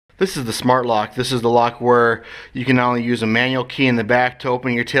This is the smart lock. This is the lock where you can not only use a manual key in the back to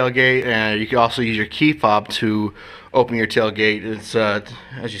open your tailgate, and you can also use your key fob to open your tailgate. It's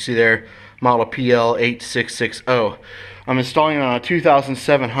as you see there, model PL8660. I'm installing it on a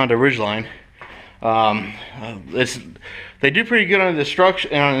 2007 Honda Ridgeline. They do pretty good on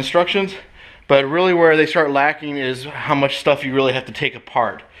the instructions, but really where they start lacking is how much stuff you really have to take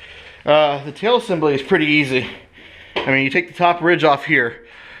apart. The tail assembly is pretty easy. I mean, you take the top ridge off here.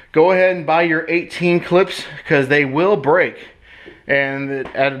 Go ahead and buy your 18 clips because they will break. And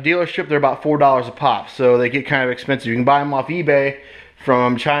at a dealership, they're about $4 a pop, so they get kind of expensive. You can buy them off eBay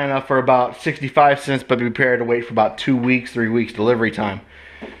from China for about 65 cents, but be prepared to wait for about 2 weeks, 3 weeks delivery time.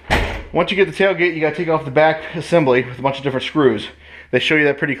 Once you get the tailgate, you got to take off the back assembly with a bunch of different screws. They show you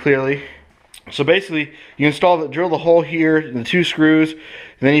that pretty clearly. So basically, you drill the hole here in the 2 screws, and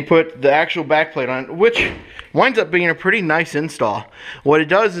then you put the actual back plate on, which winds up being a pretty nice install. What it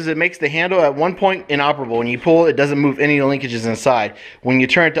does is it makes the handle at one point inoperable. When you pull it, it doesn't move any linkages inside. When you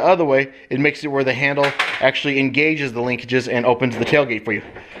turn it the other way, it makes it where the handle actually engages the linkages and opens the tailgate for you.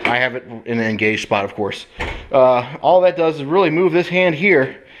 I have it in an engaged spot, of course. All that does is really move this hand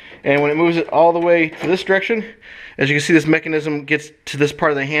here, and when it moves it all the way to this direction, as you can see, this mechanism gets to this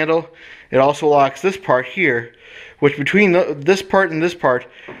part of the handle. It also locks this part here, which between this part and this part,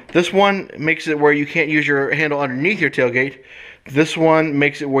 this one makes it where you can't use your handle underneath your tailgate. This one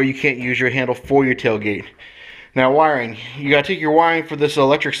makes it where you can't use your handle for your tailgate. Now, wiring. You gotta take your wiring for this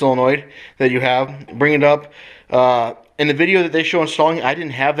electric solenoid that you have, bring it up. In the video that they show installing, I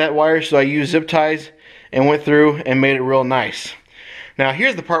didn't have that wire, so I used zip ties and went through and made it real nice. Now,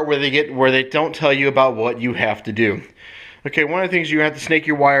 here's the part where they don't tell you about what you have to do. Okay, one of the things, you have to snake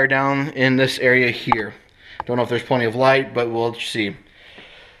your wire down in this area here. Don't know if there's plenty of light, but we'll see.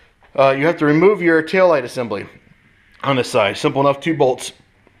 You have to remove your taillight assembly on this side. Simple enough, 2 bolts.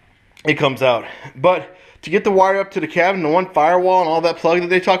 It comes out. But to get the wire up to the cabin, the one firewall and all that plug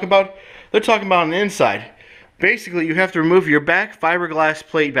that they talk about, they're talking about on the inside. Basically, you have to remove your back fiberglass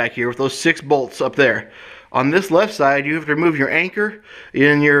plate back here with those 6 bolts up there. On this left side, you have to remove your anchor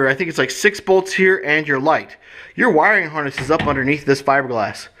and your, I think it's like 6 bolts here, and your light. Your wiring harness is up underneath this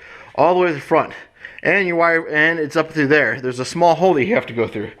fiberglass, all the way to the front. And your wire, and it's up through there. There's a small hole that you have to go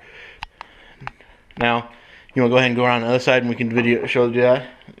through. Now, you want to go ahead and go around the other side, and we can show you that.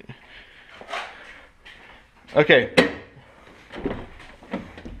 Okay.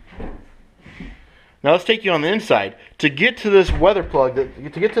 Now let's take you on the inside. To get to this weather plug,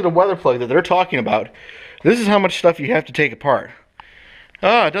 that they're talking about, this is how much stuff you have to take apart.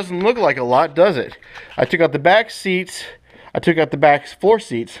 It doesn't look like a lot, does it? I took out the back seats. I took out the back floor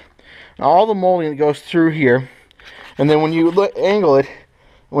seats. All the molding that goes through here, and then when you angle it,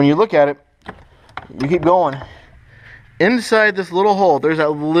 when you look at it, you keep going. Inside this little hole, there's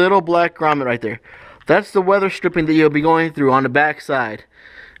that little black grommet right there. That's the weather stripping that you'll be going through on the back side.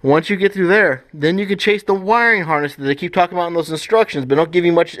 Once you get through there, then you can chase the wiring harness that they keep talking about in those instructions, but don't give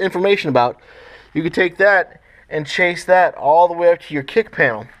you much information about. You can take that and chase that all the way up to your kick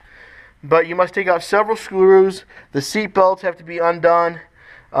panel. But you must take out several screws. The seat belts have to be undone.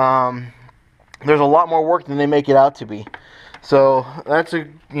 There's a lot more work than they make it out to be. So that's a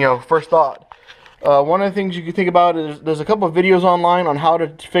first thought. One of the things you can think about is there's a couple of videos online on how to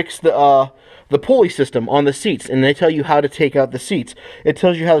fix the pulley system on the seats, and they tell you how to take out the seats. It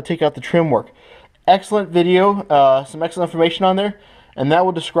tells you how to take out the trim work. Excellent video, some excellent information on there, and that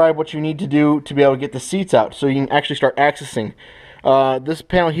will describe what you need to do to be able to get the seats out so you can actually start accessing. This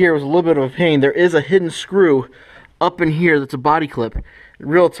panel here was a little bit of a pain. There is a hidden screw up in here that's a body clip,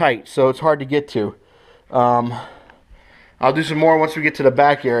 real tight, so it's hard to get to. I'll do some more once we get to the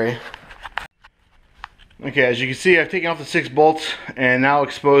back area. Okay, as you can see, I've taken off the 6 bolts and now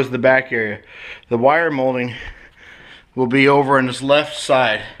exposed the back area. The wire molding will be over on this left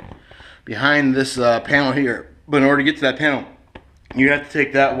side behind this panel here. But in order to get to that panel, you have to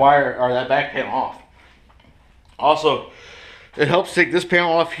take that wire or that back panel off. Also, it helps take this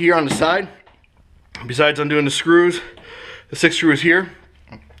panel off here on the side. Besides undoing the screws, the 6 screws here,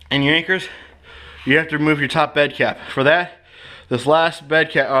 and your anchors, you have to remove your top bed cap. For that, this last bed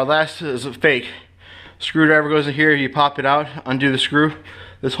cap, last is fake. Screwdriver goes in here, you pop it out, undo the screw.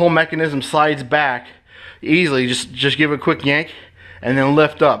 This whole mechanism slides back easily. Just give it a quick yank and then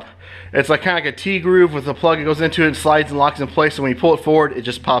lift up. It's like kind of like a T-groove with a plug that goes into it and slides and locks in place, so when you pull it forward, it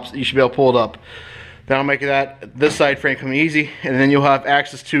just pops. You should be able to pull it up. That'll make this side frame come easy, and then you'll have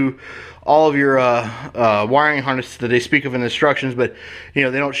access to all of your wiring harness that they speak of in the instructions, but they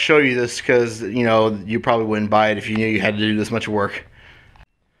don't show you this because you probably wouldn't buy it if you knew you had to do this much work.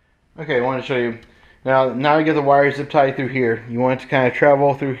 Okay, I wanted to show you. Now you get the wire zip tied through here. You want it to kind of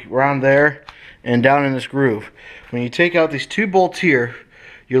travel through around there and down in this groove. When you take out these 2 bolts here,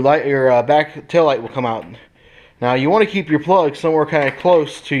 your back tail light will come out. Now you want to keep your plug somewhere kind of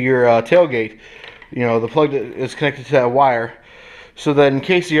close to your tailgate. You know, the plug that is connected to that wire, so that in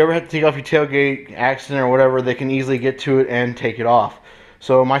case you ever have to take off your tailgate, accident or whatever, they can easily get to it and take it off.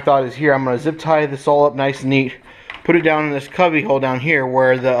 So my thought is here, I'm going to zip tie this all up nice and neat, put it down in this cubby hole down here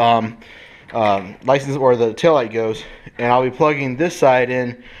where the license or the tail light goes, and I'll be plugging this side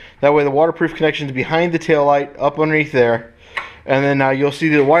in. That way the waterproof connection is behind the tail light, up underneath there, and then now you'll see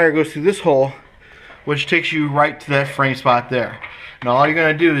the wire goes through this hole, which takes you right to that frame spot there. Now all you're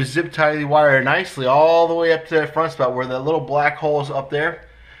going to do is zip tie the wire nicely all the way up to that front spot where the little black hole is up there.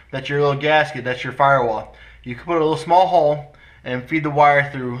 That's your little gasket, that's your firewall. You can put a little small hole and feed the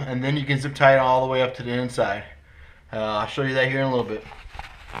wire through, and then you can zip tie it all the way up to the inside. I'll show you that here in a little bit.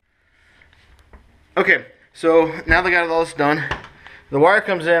 Okay, so now that I got all this done, the wire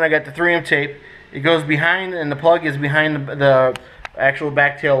comes in, I got the 3M tape. It goes behind, and the plug is behind the actual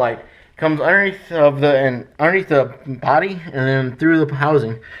back tail light. Comes underneath the body and then through the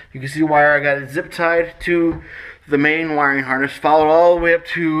housing. You can see the wire. I got it zip tied to the main wiring harness, followed all the way up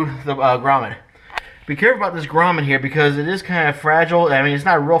to the grommet. Be careful about this grommet here because it is kind of fragile. I mean, it's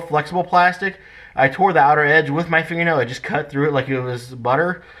not real flexible plastic. I tore the outer edge with my fingernail. I just cut through it like it was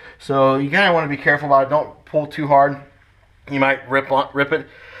butter. So you kind of want to be careful about it. Don't pull too hard. You might rip it.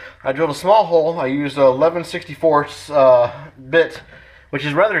 I drilled a small hole. I used a 11/64 bit, which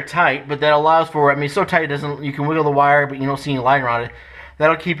is rather tight, but that allows for, I mean, so tight it doesn't, you can wiggle the wire, but you don't see any line around it.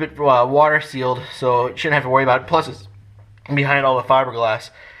 That'll keep it water sealed, so you shouldn't have to worry about it. Plus, it's behind all the fiberglass.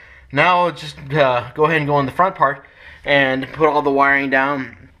 Now, just go ahead and go in the front part and put all the wiring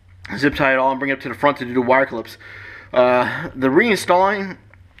down, zip tie it all, and bring it up to the front to do the wire clips. The reinstalling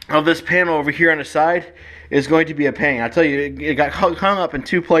of this panel over here on the side is going to be a pain. I tell you, it got hung up in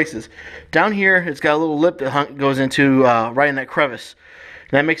 2 places. Down here, it's got a little lip that goes into right in that crevice.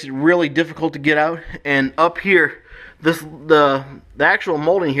 That makes it really difficult to get out. And up here, the actual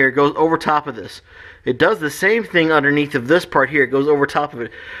molding here goes over top of this. It does the same thing underneath of this part here. It goes over top of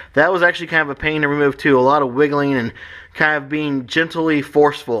it. That was actually kind of a pain to remove too. A lot of wiggling and kind of being gently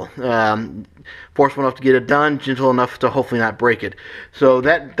forceful. Forceful enough to get it done, gentle enough to hopefully not break it. So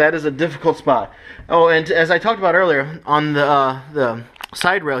that is a difficult spot. Oh, and as I talked about earlier, on the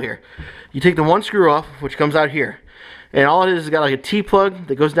side rail here, you take the 1 screw off, which comes out here. And all it is got like a T-plug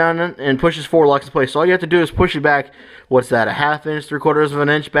that goes down and pushes 4 locks in place. So all you have to do is push it back, what's that, a 1/2 inch, 3/4 of an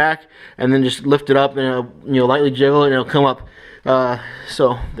inch back, and then just lift it up and it'll, you know, lightly jiggle it and it'll come up.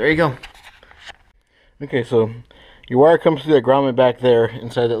 So there you go. Okay, so your wire comes through that grommet back there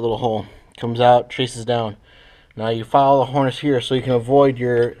inside that little hole. Comes out, traces down. Now you follow the harness here so you can avoid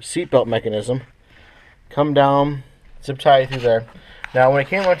your seatbelt mechanism. Come down, zip tie through there. Now when it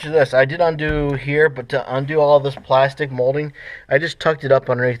came up to this, I did undo here, but to undo all of this plastic molding, I just tucked it up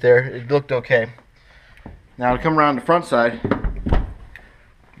underneath there. It looked okay. Now to come around the front side,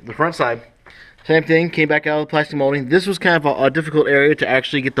 same thing, came back out of the plastic molding. This was kind of a difficult area to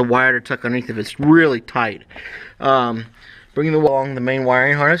actually get the wire to tuck underneath if it's really tight. Bringing along the main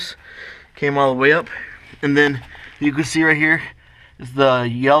wiring harness, came all the way up, and then you can see right here is the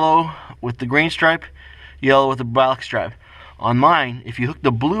yellow with the green stripe, yellow with the black stripe. On mine, if you hook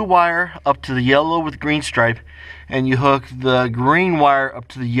the blue wire up to the yellow with green stripe and you hook the green wire up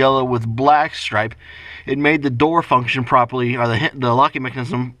to the yellow with black stripe, it made the door function properly, or the locking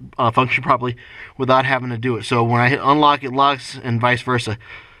mechanism function properly without having to do it. So when I hit unlock, it locks, and vice versa.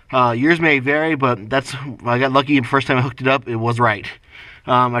 Yours may vary, but I got lucky the first time I hooked it up, it was right.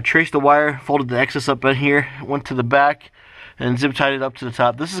 I traced the wire, folded the excess up in here, went to the back, and zip tied it up to the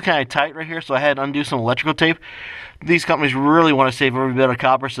top. This is kind of tight right here, so I had to undo some electrical tape. These companies really want to save every bit of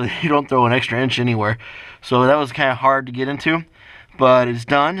copper so you don't throw an extra inch anywhere. So that was kind of hard to get into, but it's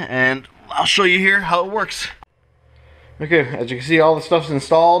done, and I'll show you here how it works. Okay, as you can see, all the stuff's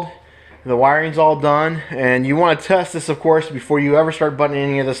installed, the wiring's all done, and you want to test this, of course, before you ever start buttoning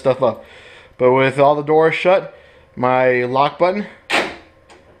any of this stuff up. But with all the doors shut, my lock button,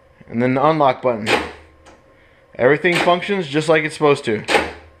 and then the unlock button, everything functions just like it's supposed to.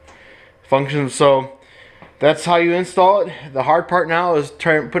 Functions, so that's how you install it. The hard part now is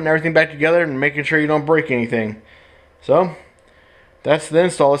putting everything back together and making sure you don't break anything. So that's the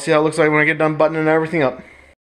install. Let's see how it looks like when I get done buttoning everything up.